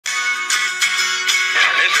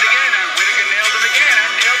Missed again, and Whittaker nailed him again,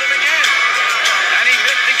 and nailed him again. And he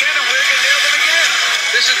missed again, and Whittaker nailed him again.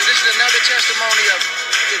 This is another testimony of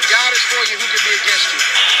if God is for you, who can be against you?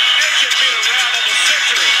 This should be the round of the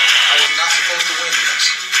century. I was not supposed to win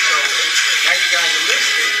this. So now you guys are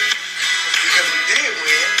listening because we did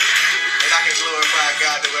win, and I can glorify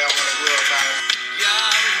God the way I want to glorify Him.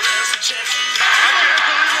 God bless Texas. I can't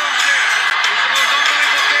believe what I'm saying. It's the most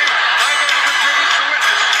unbelievable thing I've ever been privileged to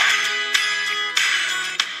witness.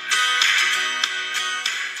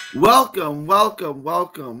 Welcome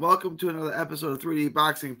to another episode of 3D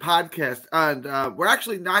Boxing Podcast. And we're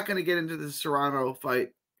actually not going to get into the Serrano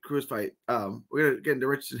Cruz fight. We're going to get into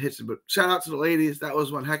Richardson Hitchins, but shout out to the ladies. That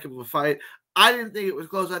was one heck of a fight. I didn't think it was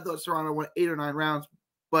close. I thought Serrano won 8 or 9 rounds,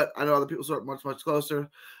 but I know other people saw it much closer.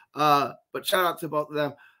 But shout out to both of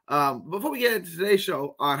them. Before we get into today's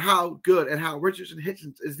show on how good and how Richardson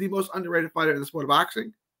Hitchins is the most underrated fighter in the sport of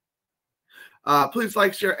boxing, please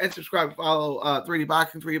like, share, and subscribe and follow 3D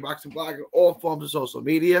Boxing Blog on all forms of social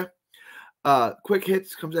media. Quick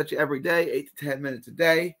Hits comes at you every day, 8 to 10 minutes a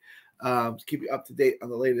day, to keep you up to date on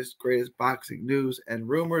the latest, greatest boxing news and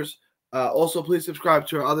rumors. Also, please subscribe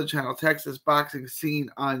to our other channel, Texas Boxing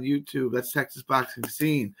Scene on YouTube. That's Texas Boxing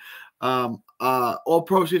Scene. All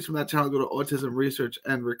proceeds from that channel go to autism research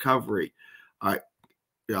and recovery. All right,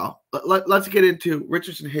 y'all. Let's get into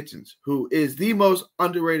Richardson Hitchins, who is the most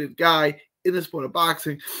underrated guy in the sport of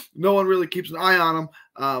boxing. No one really keeps an eye on him.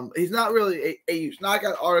 He's not really a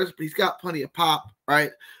knockout artist, but he's got plenty of pop, right?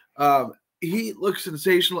 He looks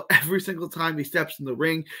sensational every single time he steps in the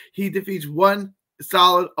ring. He defeats one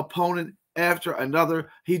solid opponent after another.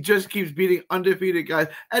 He just keeps beating undefeated guys,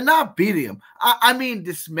 and not beating them. I mean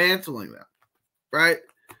dismantling them, right?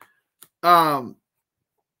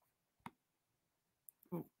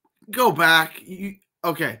 Go back.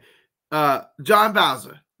 Okay. John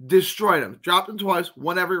Bauza destroyed him, dropped him twice,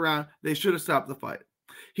 won every round. They should have stopped the fight.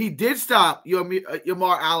 He did stop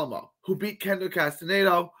Yamar Alamo, who beat Kendo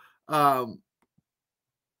Castaneda,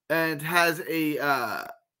 and has a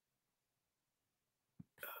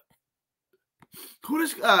who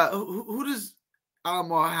does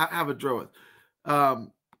Alamo have a draw with?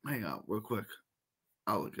 Hang on, real quick.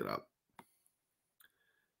 I'll look it up.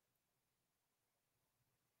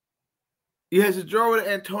 He has a draw with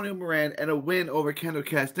Antonio Moran and a win over Kendo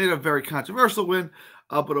Castaneda. A very controversial win,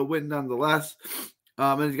 but a win nonetheless.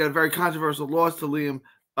 And he's got a very controversial loss to Liam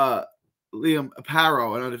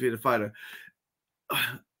Aparo, an undefeated fighter.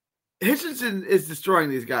 Hitchinson is destroying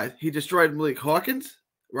these guys. He destroyed Malik Hawkins,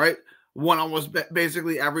 right? Won almost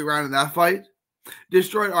basically every round in that fight.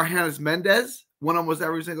 Destroyed Arjanis Mendez. Won almost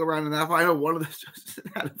every single round in that fight. I know one of this just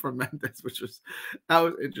had it for Mendez, that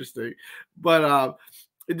was interesting. But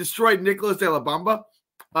it destroyed Nicholas De La Bamba.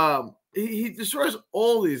 He destroys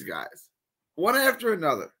all these guys, one after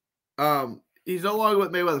another. He's no longer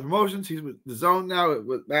with Mayweather Promotions. He's with the Zone now,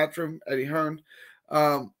 with Matchroom, Eddie Hearn.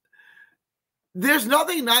 There's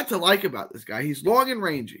nothing not to like about this guy. He's long and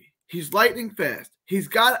rangy. He's lightning fast. He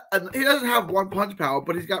doesn't have one punch power,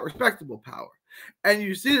 but he's got respectable power. And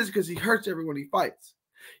you see this because he hurts everyone he fights.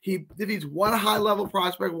 He defeats one high-level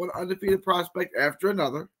prospect, one undefeated prospect after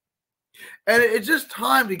another. And it's just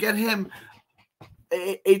time to get him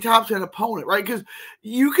a top 10 opponent, right? Because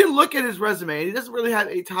you can look at his resume, and he doesn't really have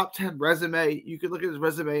a top 10 resume. You can look at his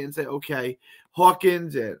resume and say, okay,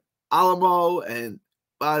 Hawkins and Alamo and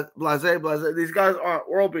Blase, these guys aren't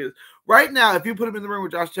world beaters. Right now, if you put him in the ring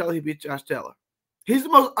with Josh Taylor, he beats Josh Taylor. He's the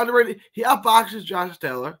most underrated. He outboxes Josh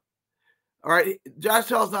Taylor. All right, Josh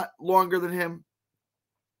Taylor's not longer than him.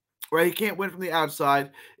 Right, he can't win from the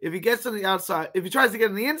outside. If he gets on the outside, if he tries to get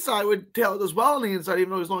on the inside, when Taylor does well on the inside,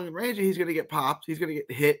 even though he's long and rangy, he's going to get popped. He's going to get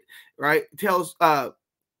hit. Right, Taylor's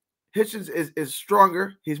Hitchins is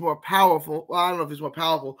stronger. He's more powerful. Well, I don't know if he's more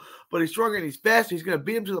powerful, but he's stronger and he's faster. He's going to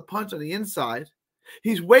beat him to the punch on the inside.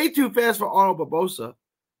 He's way too fast for Arnold Barbosa.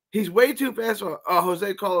 He's way too fast for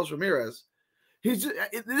Jose Carlos Ramirez.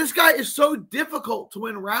 This guy is so difficult to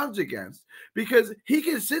win rounds against because he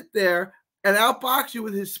can sit there and outbox you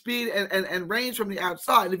with his speed and range from the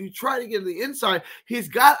outside. And if you try to get to the inside, he's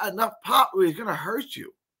got enough pop where he's going to hurt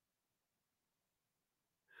you.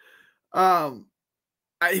 He'll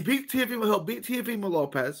beat Teofimo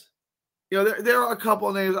Lopez. You know, there are a couple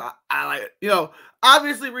of names I like. You know,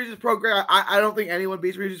 obviously Regis Prograis. I don't think anyone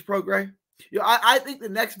beats Regis Prograis. You know, I think the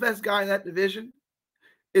next best guy in that division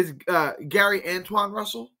is Gary Antoine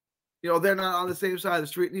Russell. You know, they're not on the same side of the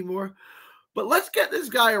street anymore. But let's get this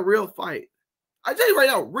guy a real fight. I tell you right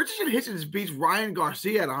now, Richardson Hitchins beats Ryan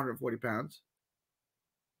Garcia at 140 pounds.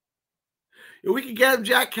 If we can get him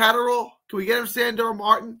Jack Catterall, can we get him Sandor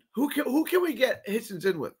Martin? Who can we get Hitchins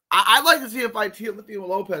in with? I'd like to see him fight Teofimo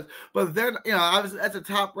Lopez, but then obviously that's a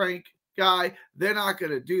top rank guy. They're not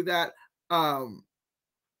going to do that. I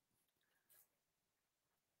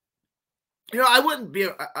wouldn't be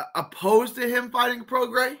opposed to him fighting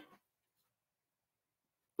Prograis.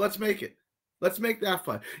 Let's make it. Let's make that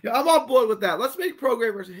fun. I'm on board with that. Let's make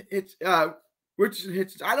Prograis versus Richardson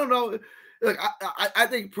Hitchins. I don't know. Look, I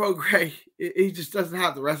think Prograis, he just doesn't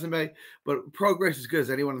have the resume, but Prograis is as good as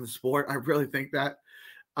anyone in the sport. I really think that.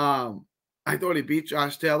 I thought he beat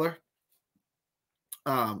Josh Taylor.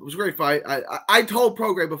 It was a great fight. I told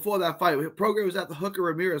Prograis before that fight, Prograis was at the Hooker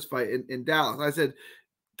Ramirez fight in Dallas. I said,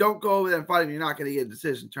 don't go over there and fight him. You're not going to get a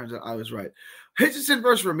decision. Turns out I was right. Hitchison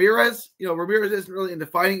versus Ramirez. Ramirez isn't really into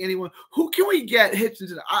fighting anyone. Who can we get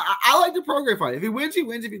Hitchison? I like the Prograis fight. If he wins, he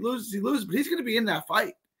wins. If he loses, he loses. But he's going to be in that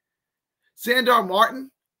fight. Sandor Martin.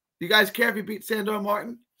 You guys care if he beats Sandor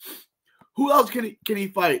Martin? Who else can he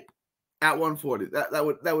fight at 140?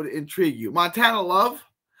 That would intrigue you. Montana Love.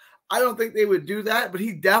 I don't think they would do that, but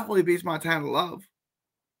he definitely beats Montana Love.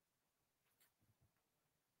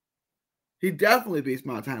 He definitely beats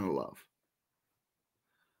Montana Love.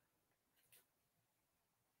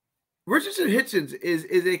 Richardson Hitchins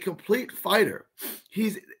is a complete fighter.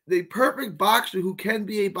 He's the perfect boxer who can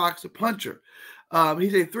be a boxer puncher.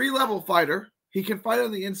 He's a 3-level fighter. He can fight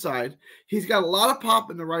on the inside. He's got a lot of pop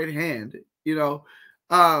in the right hand. He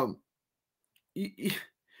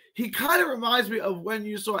kind of reminds me of when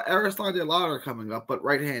you saw Arislan de Lara coming up, but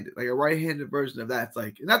right-handed, like a right-handed version of that. It's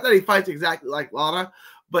like, not that he fights exactly like Lara,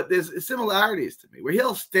 but there's similarities to me where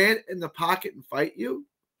he'll stand in the pocket and fight you,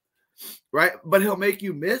 right? But he'll make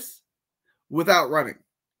you miss without running,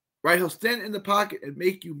 right? He'll stand in the pocket and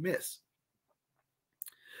make you miss.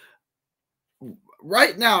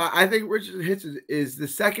 Right now, I think Richardson Hitchins is the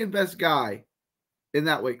second best guy in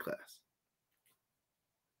that weight class.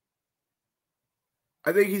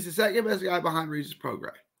 I think he's the second best guy behind Regis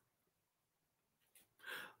Prograis.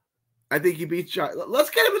 I think he beats Josh. Let's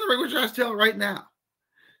get him in the ring with Josh Taylor right now.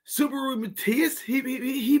 Subaru Matias, he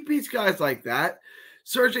beats guys like that.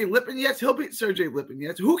 Sergey Lipinets, he'll beat Sergey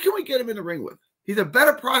Lipinets. Who can we get him in the ring with? He's a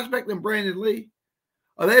better prospect than Brandon Lee.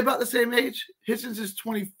 Are they about the same age? Hitchins is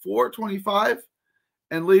 24, 25,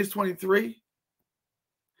 and Lee's 23.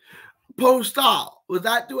 Postal, would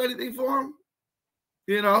that do anything for him?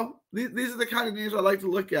 These are the kind of names I like to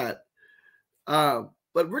look at. But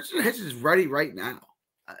Richardson Hitchins is ready right now.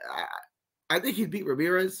 I think he'd beat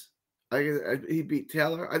Ramirez. He'd beat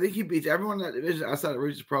Taylor. I think he beats everyone in that division outside of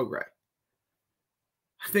Regis Prograis.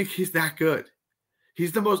 I think he's that good.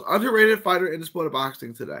 He's the most underrated fighter in the sport of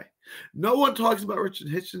boxing today. No one talks about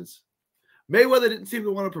Richardson Hitchins. Mayweather didn't seem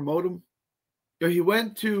to want to promote him. He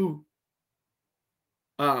went to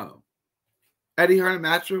Eddie Hearn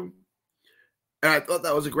Matchroom, and I thought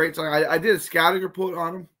that was a great sign. I did a scouting report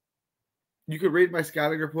on him. You could read my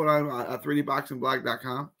scouting report on him at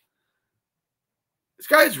 3dboxingblog.com. This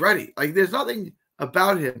guy is ready. Like, there's nothing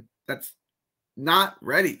about him that's not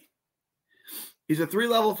ready. He's a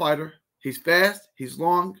 3-level fighter. He's fast. He's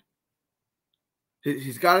long.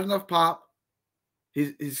 He's got enough pop.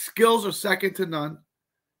 His skills are second to none.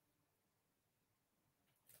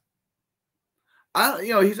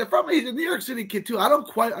 He's a New York City kid too. I don't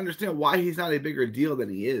quite understand why he's not a bigger deal than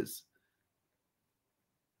he is.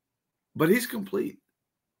 But he's complete.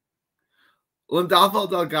 Landolfo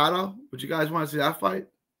Delgado, would you guys want to see that fight?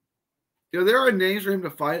 There are names for him to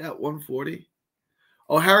fight at 140.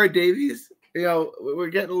 Oh, Harry Davies. We're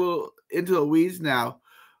getting a little into the weeds now.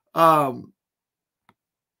 I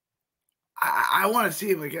want to see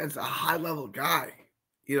him against a high-level guy.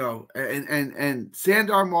 And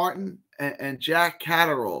Sandor Martin and Jack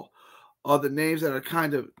Catterall are the names that are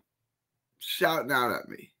kind of shouting out at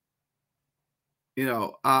me.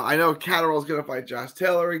 I know Catterall's going to fight Josh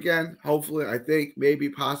Taylor again. Hopefully, I think, maybe,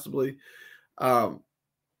 possibly. If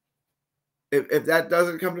that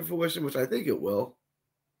doesn't come to fruition, which I think it will,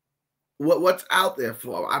 what's out there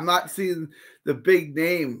for him? I'm not seeing the big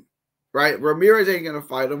name, right? Ramirez ain't going to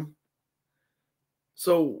fight him.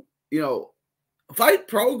 So, fight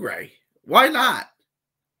Prograis. Why not?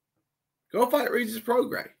 Go fight Regis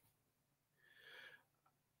Prograis.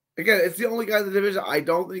 Again, it's the only guy in the division I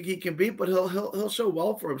don't think he can beat, but he'll show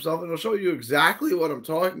well for himself, and he'll show you exactly what I'm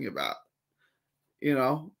talking about.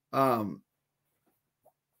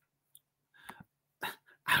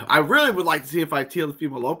 I really would like to see if I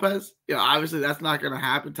Teofimo Lopez. Obviously that's not going to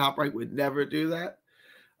happen. Top Rank would never do that.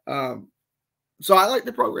 So I like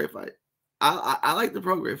the Prograis fight. I like the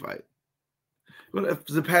Prograis fight. If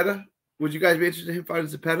Zepeda, would you guys be interested in him fighting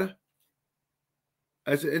Zepeda?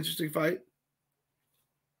 That's an interesting fight.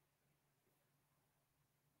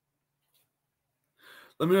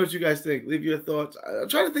 Let me know what you guys think. Leave your thoughts. I'm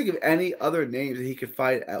trying to think of any other names that he could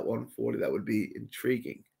fight at 140 that would be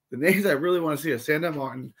intriguing. The names I really want to see are Sandor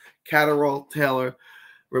Martin, Catterall, Taylor.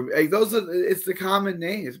 Those are, it's the common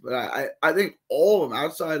names, but I think all of them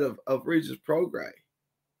outside of Regis Prograis.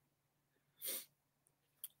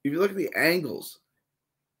 If you look at the angles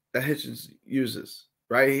that Hitchins uses,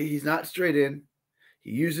 right? He's not straight in.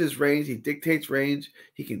 He uses range. He dictates range.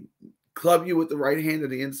 He can club you with the right hand on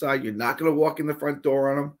the inside. You're not going to walk in the front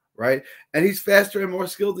door on him, right? And he's faster and more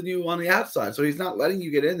skilled than you on the outside. So he's not letting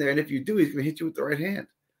you get in there. And if you do, he's going to hit you with the right hand.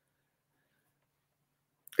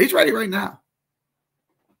 He's ready right now.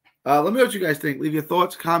 Let me know what you guys think. Leave your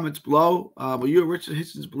thoughts, comments below. Are you a Richardson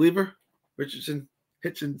Hitchins believer? Richardson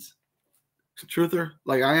Hitchins truther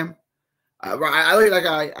like I am?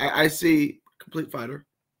 I see complete fighter.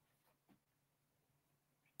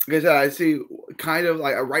 Like I said, I see kind of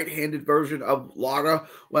like a right-handed version of Lara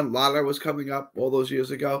when Lara was coming up all those years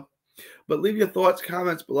ago. But leave your thoughts,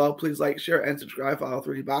 comments below. Please like, share, and subscribe. Follow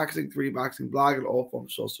 3D Boxing, 3D Boxing blog, and all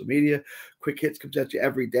forms of social media. Quick Hits comes at you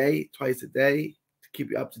every day, twice a day, to keep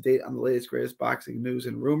you up to date on the latest, greatest boxing news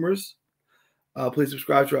and rumors. Please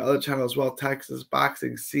subscribe to our other channel as well, Texas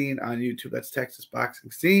Boxing Scene on YouTube. That's Texas Boxing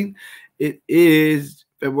Scene. It is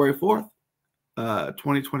February 4th,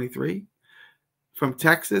 2023. From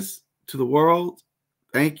Texas to the world,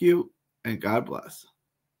 thank you, and God bless.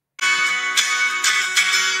 Missed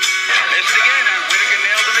again, and Whittaker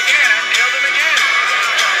nailed him again, and nailed him again.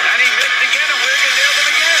 And he missed again, and Whittaker nailed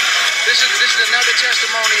him again. This is another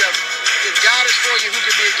testimony of if God is for you, who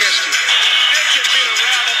can be against you? This could be the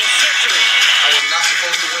round of the century. I was not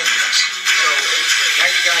supposed to win this. So now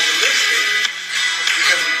you guys are listening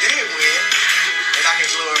because we did win, and I can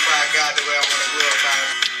glorify God the way I want to glorify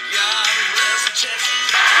Him.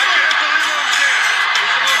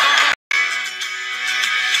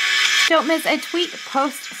 Don't miss a tweet,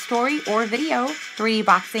 post, story, or video. 3D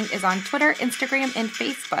Boxing is on Twitter, Instagram, and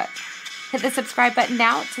Facebook. Hit the subscribe button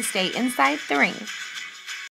now to stay inside the ring.